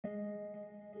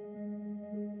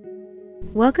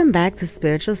Welcome back to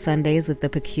Spiritual Sundays with the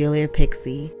Peculiar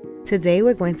Pixie. Today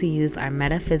we're going to use our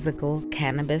Metaphysical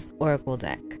Cannabis Oracle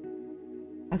deck.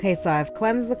 Okay, so I've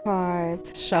cleansed the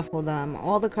cards, shuffled them.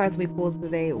 All the cards we pulled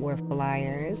today were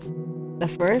flyers. The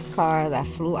first card that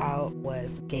flew out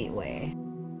was Gateway.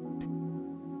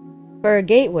 For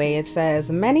Gateway, it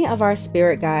says, many of our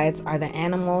spirit guides are the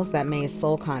animals that made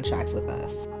soul contracts with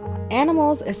us.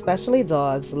 Animals, especially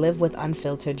dogs, live with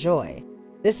unfiltered joy.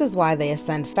 This is why they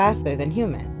ascend faster than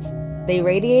humans. They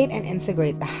radiate and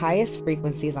integrate the highest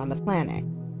frequencies on the planet.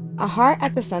 A heart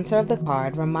at the center of the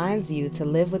card reminds you to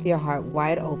live with your heart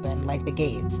wide open like the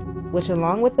gates, which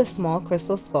along with the small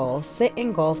crystal skull sit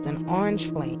engulfed in orange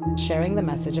flame, sharing the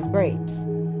message of grace.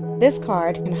 This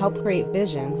card can help create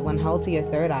visions when held to your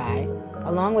third eye,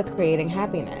 along with creating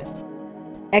happiness.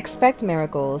 Expect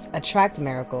miracles, attract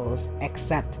miracles,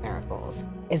 accept miracles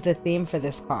is the theme for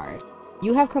this card.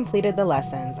 You have completed the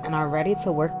lessons and are ready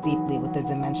to work deeply with the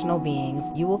dimensional beings.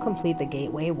 You will complete the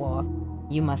gateway walk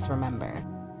you must remember.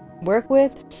 Work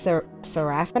with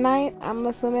Seraphinite, I'm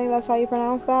assuming that's how you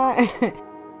pronounce that.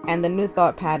 And the new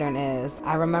thought pattern is,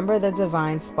 I remember the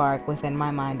divine spark within my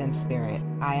mind and spirit.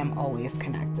 I am always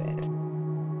connected.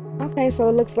 Okay, so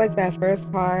it looks like that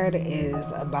first card is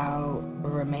about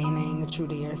remaining true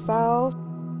to yourself,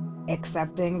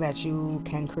 accepting that you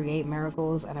can create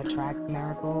miracles and attract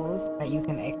miracles, that you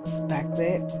can expect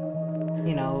it,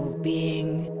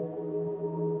 being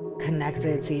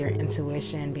connected to your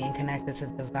intuition, being connected to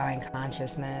divine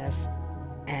consciousness,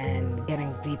 and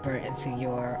getting deeper into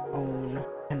your own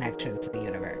connection to the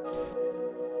universe.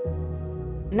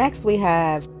 Next, we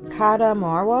have Kata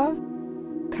Marwa.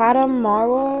 Kata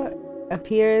Marwa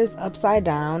appears upside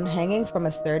down, hanging from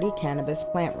a sturdy cannabis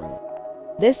plant root.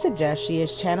 This suggests she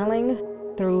is channeling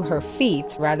through her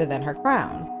feet rather than her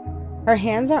crown. Her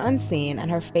hands are unseen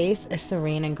and her face is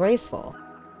serene and graceful.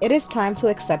 It is time to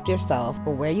accept yourself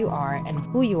for where you are and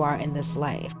who you are in this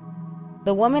life.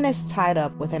 The woman is tied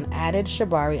up with an added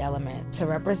shibari element to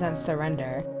represent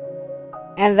surrender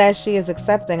and that she is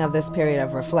accepting of this period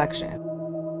of reflection.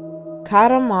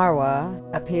 Kata Marwa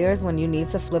appears when you need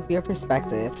to flip your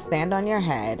perspective, stand on your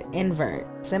head, invert,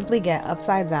 simply get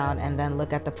upside down and then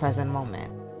look at the present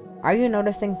moment. Are you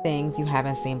noticing things you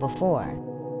haven't seen before?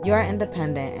 You are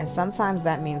independent and sometimes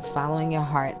that means following your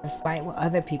heart despite what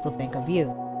other people think of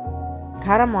you.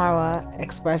 Kata Marwa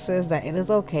expresses that it is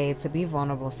okay to be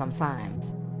vulnerable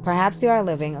sometimes. Perhaps you are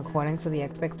living according to the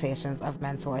expectations of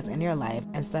mentors in your life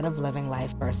instead of living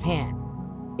life firsthand.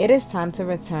 It is time to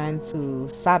return to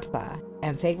Sabta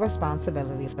and take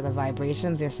responsibility for the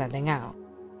vibrations you're sending out.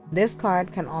 This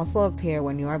card can also appear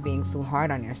when you are being too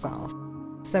hard on yourself.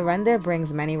 Surrender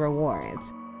brings many rewards.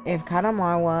 If Kata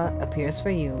Marwa appears for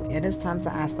you, it is time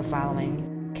to ask the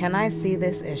following: can I see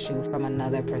this issue from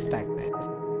another perspective?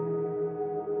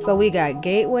 So we got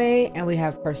gateway and we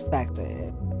have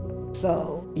perspective.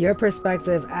 So your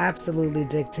perspective absolutely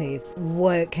dictates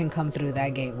what can come through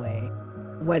that gateway,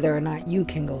 whether or not you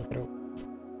can go through it.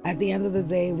 At the end of the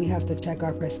day, we have to check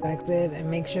our perspective and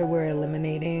make sure we're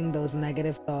eliminating those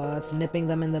negative thoughts, nipping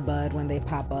them in the bud when they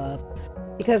pop up,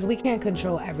 because we can't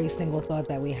control every single thought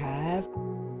that we have.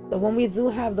 So when we do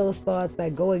have those thoughts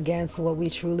that go against what we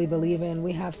truly believe in,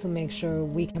 we have to make sure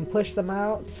we can push them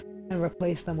out and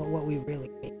replace them with what we really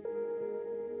need.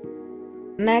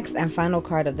 Next and final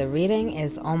card of the reading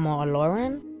is Omo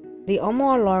Oloran. The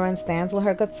Omo Oloran stands with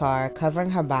her guitar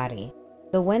covering her body.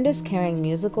 The wind is carrying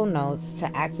musical notes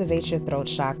to activate your throat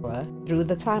chakra through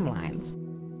the timelines.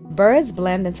 Birds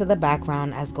blend into the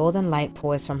background as golden light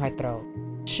pours from her throat.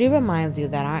 She reminds you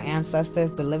that our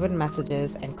ancestors delivered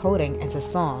messages and coding into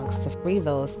songs to free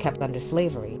those kept under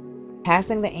slavery,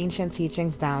 passing the ancient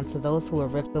teachings down to those who were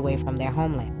ripped away from their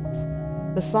homelands.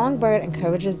 The songbird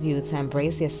encourages you to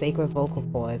embrace your sacred vocal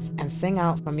cords and sing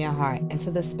out from your heart into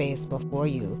the space before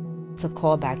you to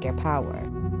call back your power.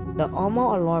 The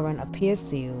Omo Oloran appears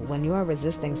to you when you are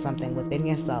resisting something within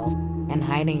yourself and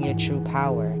hiding your true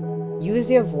power. Use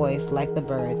your voice like the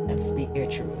birds and speak your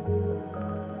truth.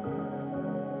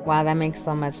 Wow, that makes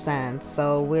so much sense.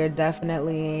 So we're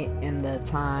definitely in the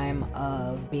time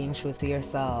of being true to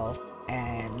yourself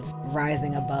and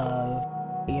rising above,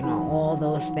 all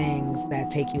those things that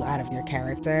take you out of your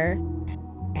character,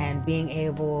 and being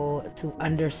able to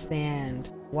understand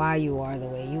why you are the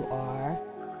way you are,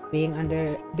 being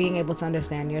able to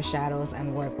understand your shadows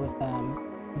and work with them,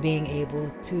 being able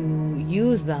to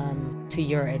use them to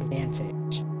your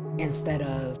advantage instead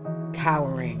of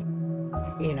cowering,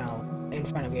 in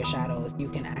front of your shadows. You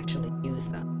can actually use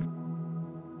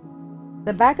them.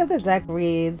 The back of the deck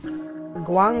reads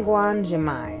Guanguan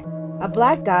Jimai. A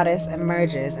black goddess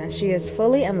emerges and she is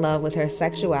fully in love with her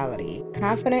sexuality,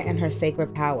 confident in her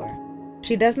sacred power.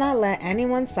 She does not let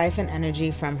anyone siphon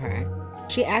energy from her.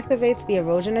 She activates the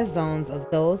erogenous zones of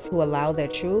those who allow their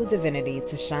true divinity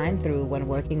to shine through when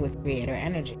working with creator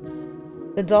energy.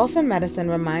 The dolphin medicine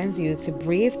reminds you to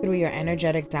breathe through your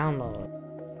energetic download.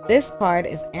 This part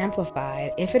is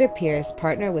amplified if it appears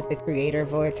partner with the creator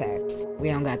vortex. We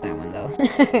don't got that one though.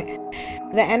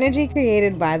 The energy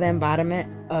created by the embodiment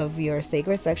of your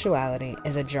sacred sexuality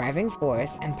is a driving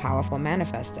force and powerful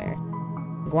manifester.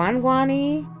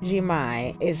 Guanguani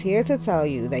Jimai is here to tell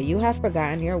you that you have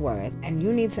forgotten your worth and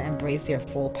you need to embrace your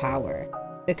full power.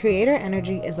 The creator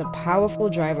energy is a powerful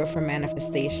driver for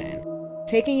manifestation,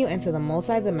 taking you into the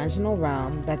multidimensional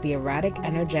realm that the erratic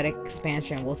energetic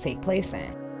expansion will take place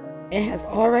in. It has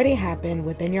already happened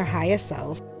within your highest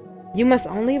self. You must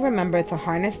only remember to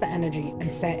harness the energy and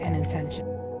set an intention.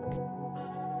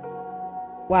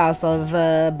 Wow, so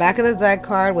the back of the deck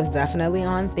card was definitely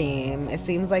on theme. It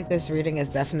seems like this reading is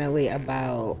definitely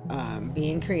about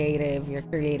being creative, your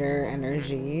creator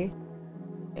energy,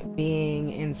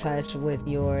 being in touch with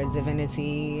your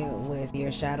divinity, with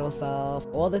your shadow self,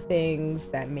 all the things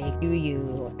that make you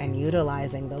you, and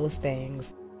utilizing those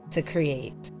things to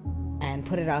create and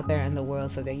put it out there in the world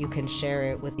so that you can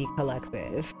share it with the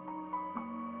collective.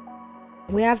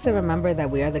 We have to remember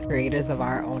that we are the creators of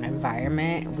our own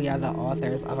environment. We are the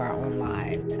authors of our own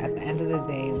lives. At the end of the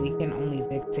day, we can only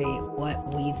dictate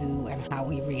what we do and how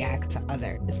we react to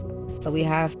others. So we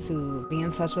have to be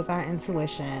in touch with our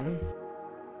intuition,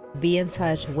 be in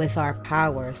touch with our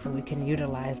power so we can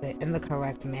utilize it in the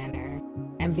correct manner,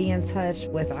 and be in touch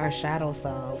with our shadow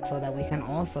selves so that we can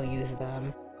also use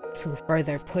them to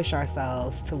further push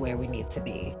ourselves to where we need to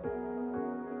be.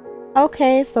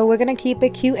 Okay, so we're going to keep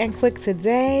it cute and quick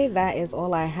today. That is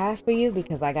all I have for you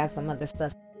because I got some other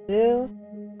stuff to do.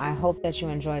 I hope that you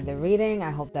enjoyed the reading.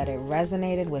 I hope that it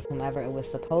resonated with whomever it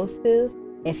was supposed to.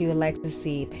 If you would like to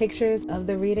see pictures of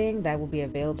the reading, that will be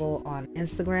available on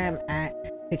Instagram at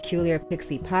Peculiar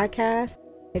Pixie Podcast.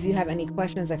 If you have any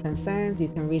questions or concerns, you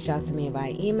can reach out to me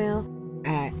by email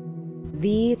at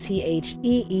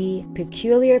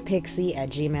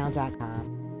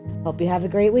peculiarpixie@gmail.com. Hope you have a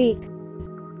great week.